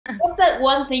that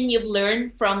one thing you've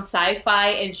learned from sci-fi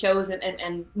and shows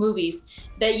and movies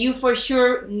that you for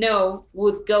sure know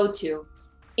would go to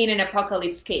in an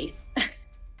apocalypse case?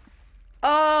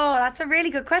 Oh, that's a really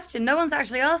good question. No one's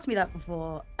actually asked me that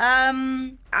before.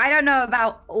 I don't know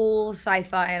about all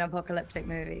sci-fi and apocalyptic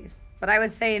movies, but I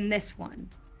would say in this one,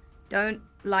 don't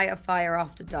light a fire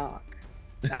after dark.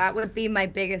 That would be my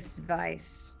biggest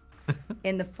advice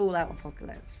in the Fallout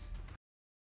apocalypse.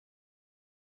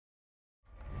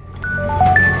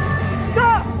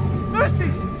 Stop!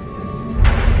 Lucy!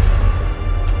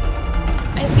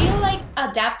 I feel like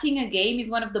adapting a game is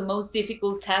one of the most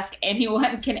difficult tasks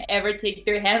anyone can ever take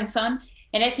their hands on,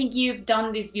 and I think you've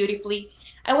done this beautifully.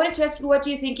 I wanted to ask you, what do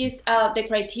you think is the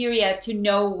criteria to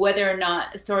know whether or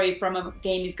not a story from a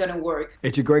game is going to work?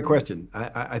 It's a great question.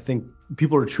 I think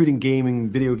people are treating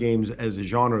video games as a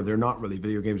genre. They're not really.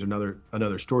 Video games are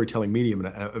another storytelling medium,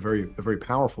 and a very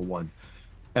powerful one.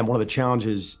 And one of the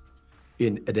challenges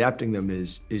in adapting them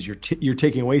is you're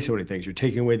taking away so many things. You're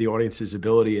taking away the audience's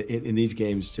ability in these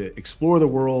games to explore the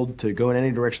world, to go in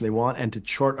any direction they want, and to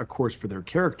chart a course for their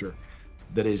character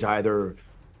that is either,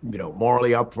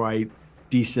 morally upright,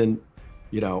 decent,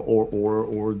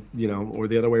 or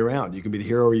the other way around. You can be the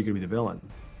hero or you can be the villain.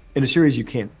 In a series, you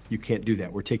can't do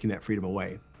that. We're taking that freedom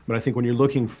away. But I think when you're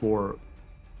looking for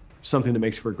something that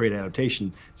makes for a great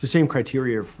adaptation, it's the same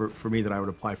criteria for me that I would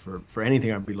apply for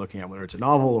anything I'd be looking at, whether it's a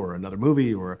novel or another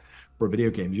movie or a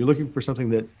video game. You're looking for something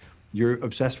that you're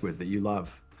obsessed with, that you love.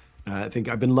 I think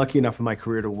I've been lucky enough in my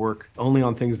career to work only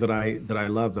on things that I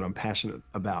love, that I'm passionate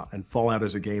about. And Fallout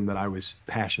is a game that I was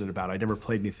passionate about. I never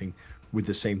played anything with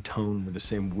the same tone, with the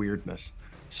same weirdness.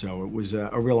 So it was a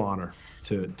real honor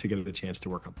to get a chance to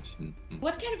work on this.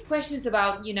 What kind of questions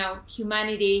about,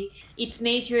 humanity, its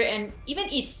nature, and even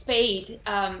its fate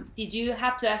did you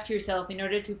have to ask yourself in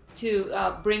order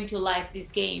to bring to life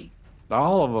this game?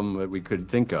 All of them that we could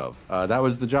think of. That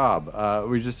was the job.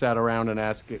 We just sat around and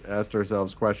asked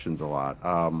ourselves questions a lot.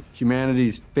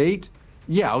 Humanity's fate?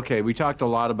 Yeah, okay, we talked a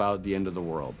lot about the end of the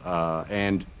world.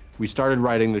 And we started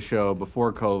writing the show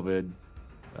before COVID.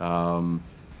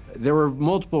 There were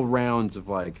multiple rounds of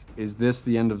like, is this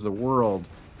the end of the world?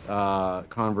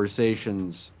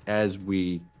 Conversations as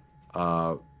we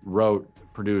wrote,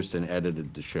 produced, and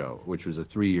edited the show, which was a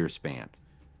 3-year span.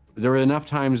 There were enough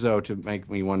times, though, to make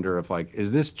me wonder if, like, is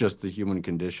this just the human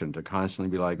condition to constantly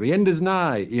be like, the end is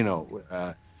nigh,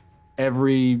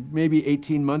 every maybe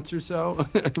 18 months or so,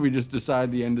 we just decide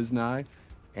the end is nigh.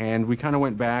 And we kind of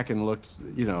went back and looked,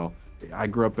 I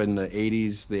grew up in the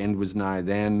 80s, the end was nigh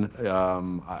then.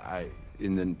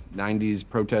 In the 90s,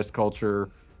 protest culture,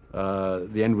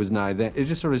 the end was nigh then. It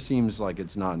just sort of seems like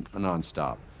it's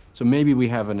nonstop. So maybe we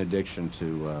have an addiction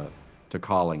to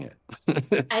calling it.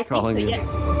 I think so,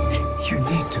 yeah. You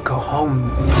need to go home.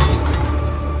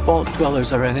 Vault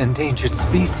dwellers are an endangered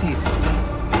species.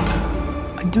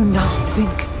 I do not think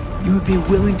you would be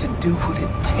willing to do what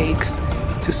it takes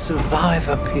to survive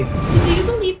up here. Do you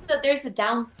believe that there's a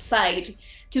downside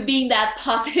to being that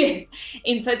positive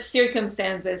in such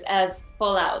circumstances as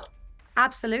Fallout?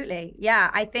 Absolutely.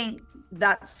 Yeah, I think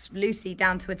that's Lucy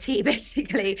down to a T,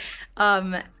 basically.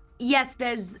 Yes,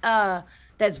 there's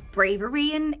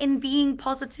bravery in being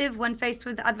positive when faced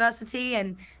with adversity,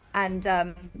 and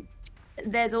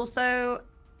there's also,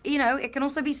 it can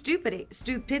also be stupidity.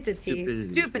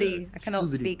 I cannot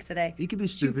speak today. You can be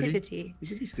stupidity. You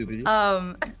can be stupidity.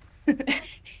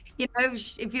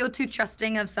 If you're too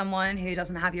trusting of someone who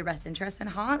doesn't have your best interests in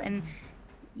heart, and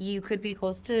you could be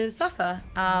caused to suffer.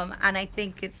 And I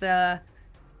think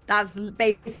that's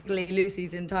basically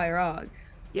Lucy's entire arc.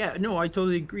 Yeah, no, I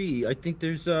totally agree. I think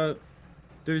there's a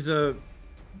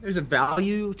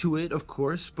value to it, of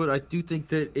course, but I do think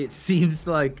that it seems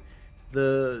like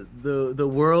the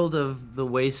world of the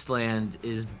wasteland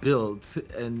is built,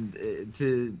 and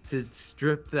to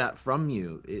strip that from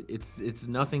you, it's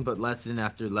nothing but lesson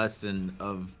after lesson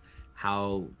of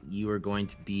how you are going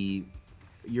to be,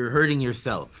 you're hurting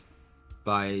yourself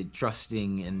by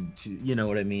trusting, and you know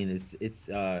what I mean?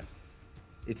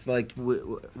 It's like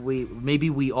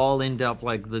we all end up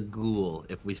like the ghoul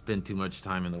if we spend too much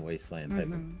time in the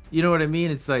wasteland. You know what I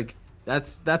mean? It's like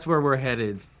that's where we're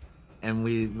headed, and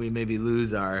we maybe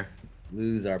lose our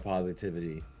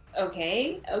positivity.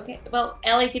 Okay. Well,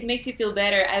 Ellie, if it makes you feel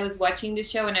better, I was watching this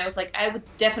show and I was like, I would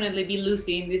definitely be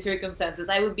Lucy in these circumstances.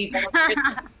 I would be that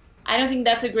person. I don't think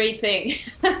that's a great thing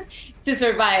to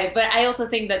survive, but I also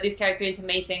think that this character is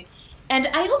amazing. And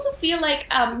I also feel like,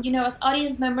 as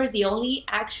audience members, the only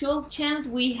actual chance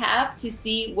we have to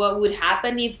see what would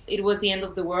happen if it was the end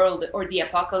of the world or the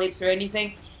apocalypse or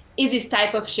anything is this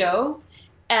type of show.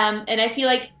 And I feel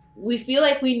like we feel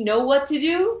like we know what to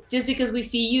do just because we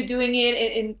see you doing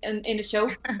it in the show.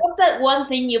 What's that one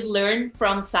thing you've learned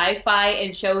from sci-fi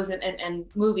and shows and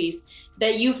movies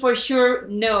that you for sure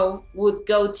know would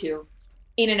go to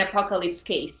in an apocalypse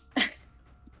case?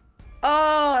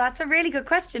 Oh, that's a really good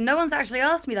question. No one's actually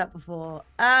asked me that before.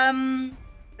 Well,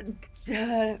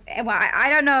 I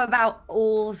don't know about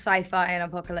all sci-fi and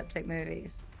apocalyptic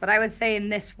movies, but I would say in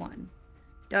this one,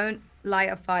 don't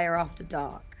light a fire after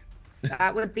dark.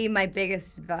 That would be my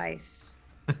biggest advice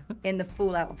in the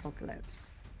Fallout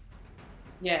apocalypse.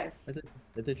 Yes. I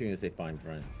thought you were gonna say find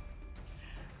friends.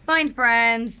 Find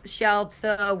friends,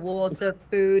 shelter, water,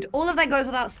 food. All of that goes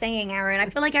without saying, Aaron. I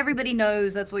feel like everybody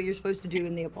knows that's what you're supposed to do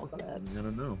in the apocalypse. I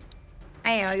don't know.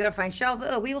 I know, you gotta find shelter.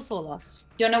 Oh, we also lost.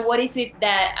 Jonah, what is it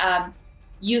that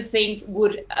you think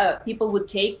would people would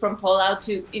take from Fallout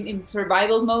to in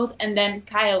survival mode? And then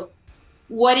Kyle,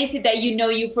 what is it that you know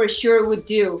you for sure would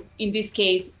do in this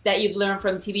case that you've learned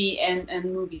from TV and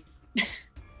movies?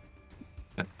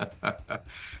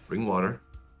 Bring water.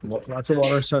 Lots of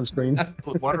water, sunscreen.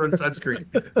 Water and sunscreen.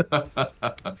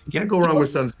 Can't go wrong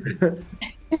with sunscreen.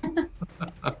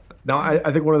 Now,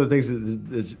 I think one of the things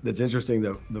that's interesting,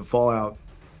 the Fallout,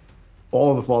 all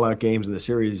of the Fallout games in the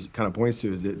series kind of points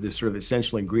to is this sort of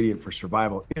essential ingredient for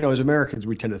survival. You know, as Americans,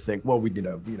 we tend to think, well, we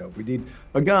need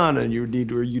a gun, and you'd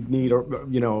need a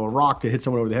rock to hit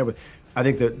someone over the head with. I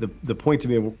think that the point to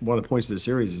me, one of the points of the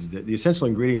series is that the essential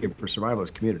ingredient for survival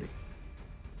is community.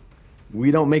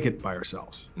 We don't make it by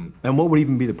ourselves. And what would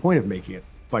even be the point of making it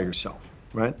by yourself,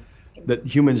 right? That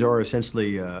humans are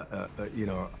essentially, a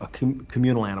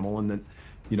communal animal, and that,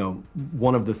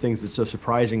 one of the things that's so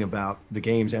surprising about the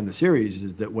games and the series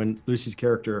is that when Lucy's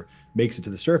character makes it to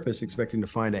the surface, expecting to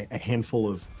find a handful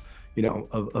of,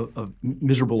 of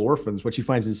miserable orphans, what she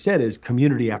finds instead is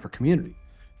community after community.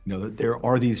 That there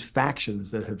are these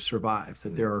factions that have survived,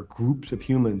 that there are groups of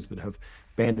humans that have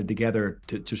banded together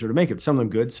to sort of make it. Some of them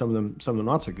good, some of them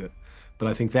not so good. But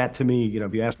I think that, to me,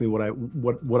 if you ask me what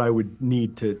I would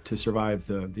need to survive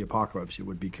the apocalypse, it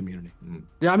would be community.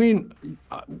 Yeah, I mean,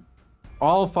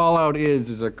 all Fallout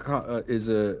is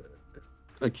a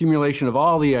accumulation of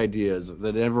all the ideas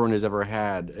that everyone has ever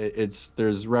had.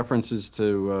 There's references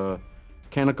to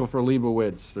Canicle for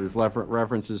Leibowitz. There's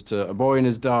references to A Boy and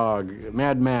His Dog,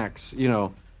 Mad Max.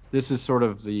 This is sort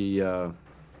of the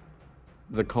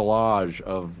collage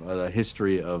of the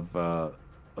history of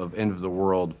end of the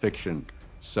world fiction.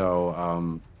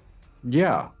 So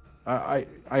yeah, I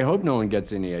hope no one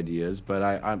gets any ideas,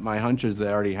 but my hunch is they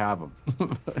already have them.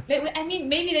 I mean,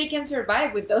 maybe they can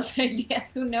survive with those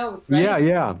ideas. Who knows, right?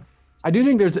 Yeah. I do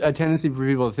think there's a tendency for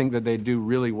people to think that they do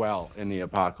really well in the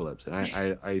apocalypse, and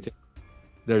I think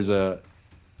there's a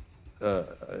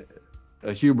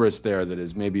hubris there that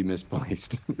is maybe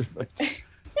misplaced. But,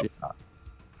 yeah,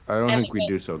 I don't think we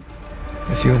do so.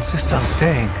 If you insist on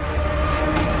staying,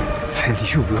 then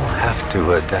you will have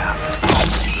to adapt.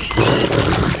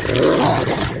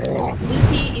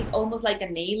 Lucy is almost like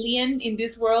an alien in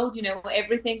this world.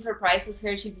 Everything surprises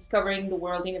her. She's discovering the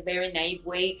world in a very naive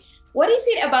way. What is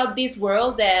it about this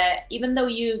world that, even though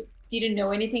you didn't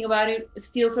know anything about it,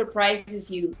 still surprises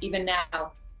you even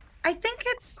now? I think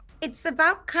it's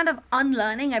about kind of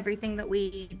unlearning everything that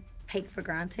we take for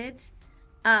granted.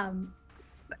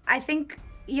 I think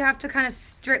you have to kind of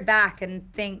strip back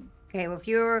and think, okay, well, if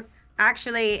you're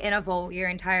actually in a vault your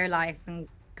entire life and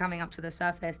coming up to the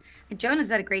surface, and Jonah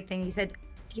said a great thing. He said,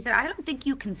 I don't think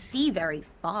you can see very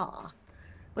far,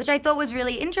 which I thought was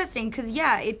really interesting, because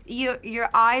your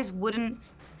eyes wouldn't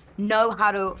know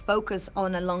how to focus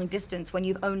on a long distance when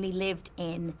you've only lived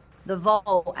in the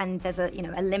vault, and there's a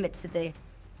limit to the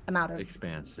amount of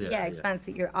expanse expanse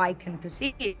that your eye can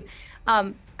perceive.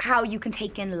 How you can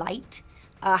take in light,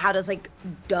 how does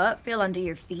dirt feel under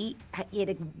your feet,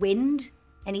 wind,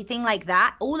 anything like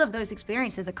that. All of those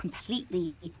experiences are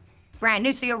completely brand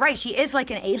new. So you're right, she is like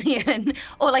an alien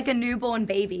or like a newborn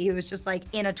baby who was just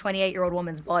in a 28-year-old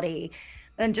woman's body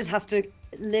and just has to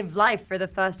live life for the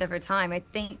first ever time. I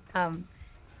think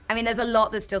there's a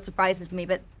lot that still surprises me,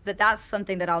 but that's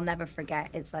something that I'll never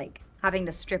forget. It's having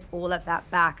to strip all of that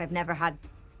back. I've never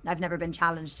been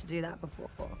challenged to do that before.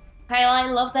 Kyle, I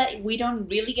love that we don't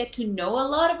really get to know a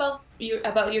lot about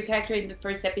your character in the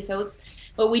first episodes,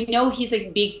 but we know he's a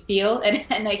big deal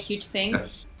and a huge thing.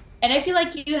 And I feel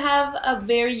like you have a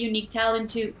very unique talent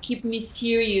to keep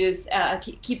mysterious,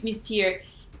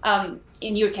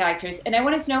 in your characters. And I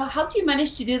wanted to know, how do you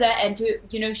manage to do that and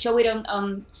to show it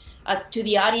on to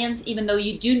the audience, even though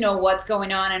you do know what's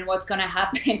going on and what's going to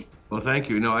happen? Well, thank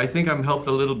you. No, I think I'm helped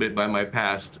a little bit by my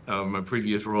past, my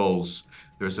previous roles.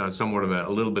 There's somewhat of a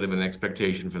little bit of an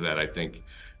expectation for that, I think.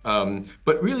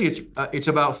 But really, it's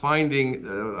about finding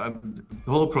the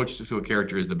whole approach to a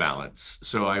character is the balance.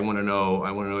 So I want to know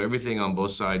everything on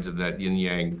both sides of that yin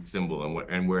yang symbol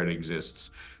and where it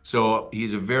exists. So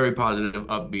he's a very positive,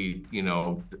 upbeat,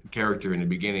 character in the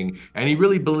beginning, and he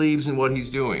really believes in what he's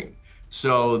doing.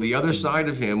 So the other side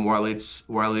of him,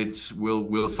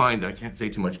 we'll find, I can't say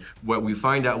too much, we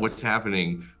find out what's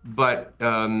happening, but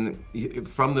from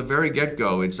the very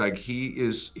get-go, it's like he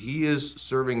is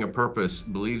serving a purpose,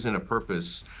 believes in a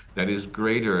purpose that is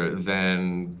greater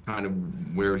than kind of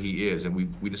where he is, and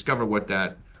we discover what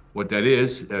that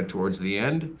is towards the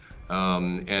end,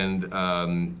 and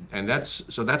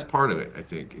that's part of it. I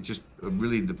think it's just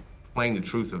really playing the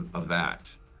truth of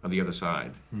that. On the other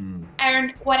side.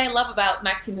 Aaron, what I love about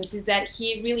Maximus is that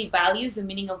he really values the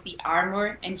meaning of the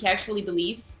armor, and he actually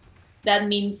believes that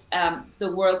means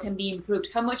the world can be improved.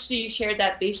 How much do you share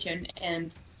that vision?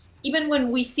 And even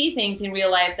when we see things in real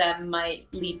life that might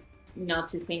lead not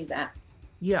to think that.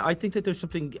 Yeah, I think that there's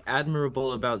something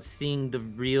admirable about seeing the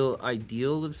real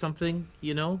ideal of something,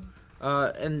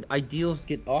 and ideals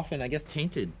get often, I guess,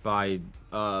 tainted by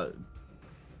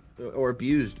or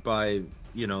abused by,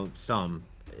 some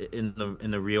in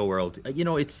the real world.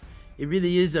 It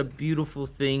really is a beautiful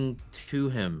thing to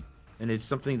him, and it's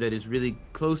something that is really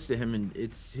close to him, and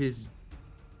it's his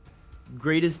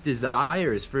greatest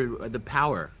desires for the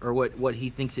power, or what he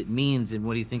thinks it means and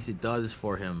what he thinks it does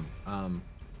for him.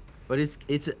 But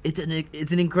it's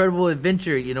an incredible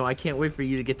adventure. I can't wait for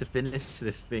you to get to finish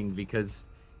this thing, because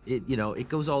it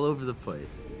goes all over the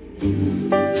place.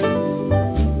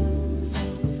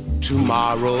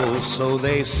 Tomorrow, so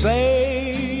they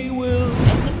say, will.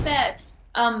 I think that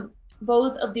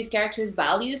both of these characters'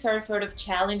 values are sort of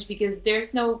challenged because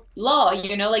there's no law,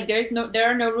 like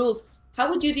there are no rules. How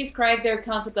would you describe their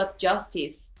concept of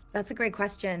justice? That's a great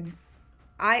question.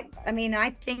 I mean, I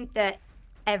think that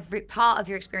every part of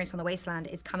your experience on the wasteland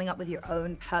is coming up with your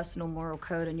own personal moral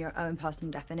code and your own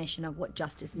personal definition of what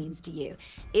justice means to you.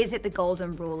 Is it the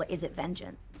golden rule, or is it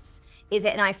vengeance? Is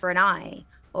it an eye for an eye,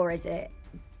 or is it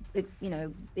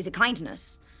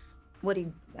kindness? I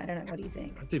don't know, what do you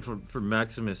think? I think for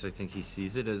Maximus, I think he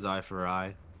sees it as eye for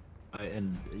eye. I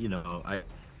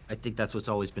think that's what's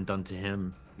always been done to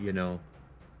him,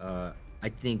 I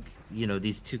think,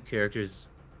 these two characters,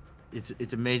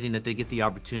 it's amazing that they get the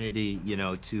opportunity,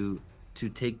 to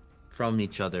take from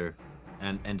each other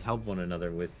and help one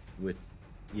another with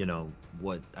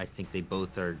what I think they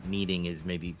both are needing is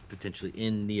maybe potentially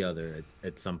in the other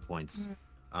at some points.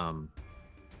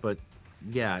 But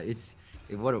yeah,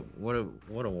 what a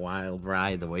wild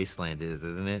ride the wasteland is,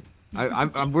 isn't it?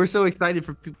 We're so excited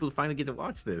for people to finally get to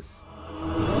watch this.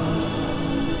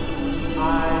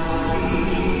 I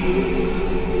see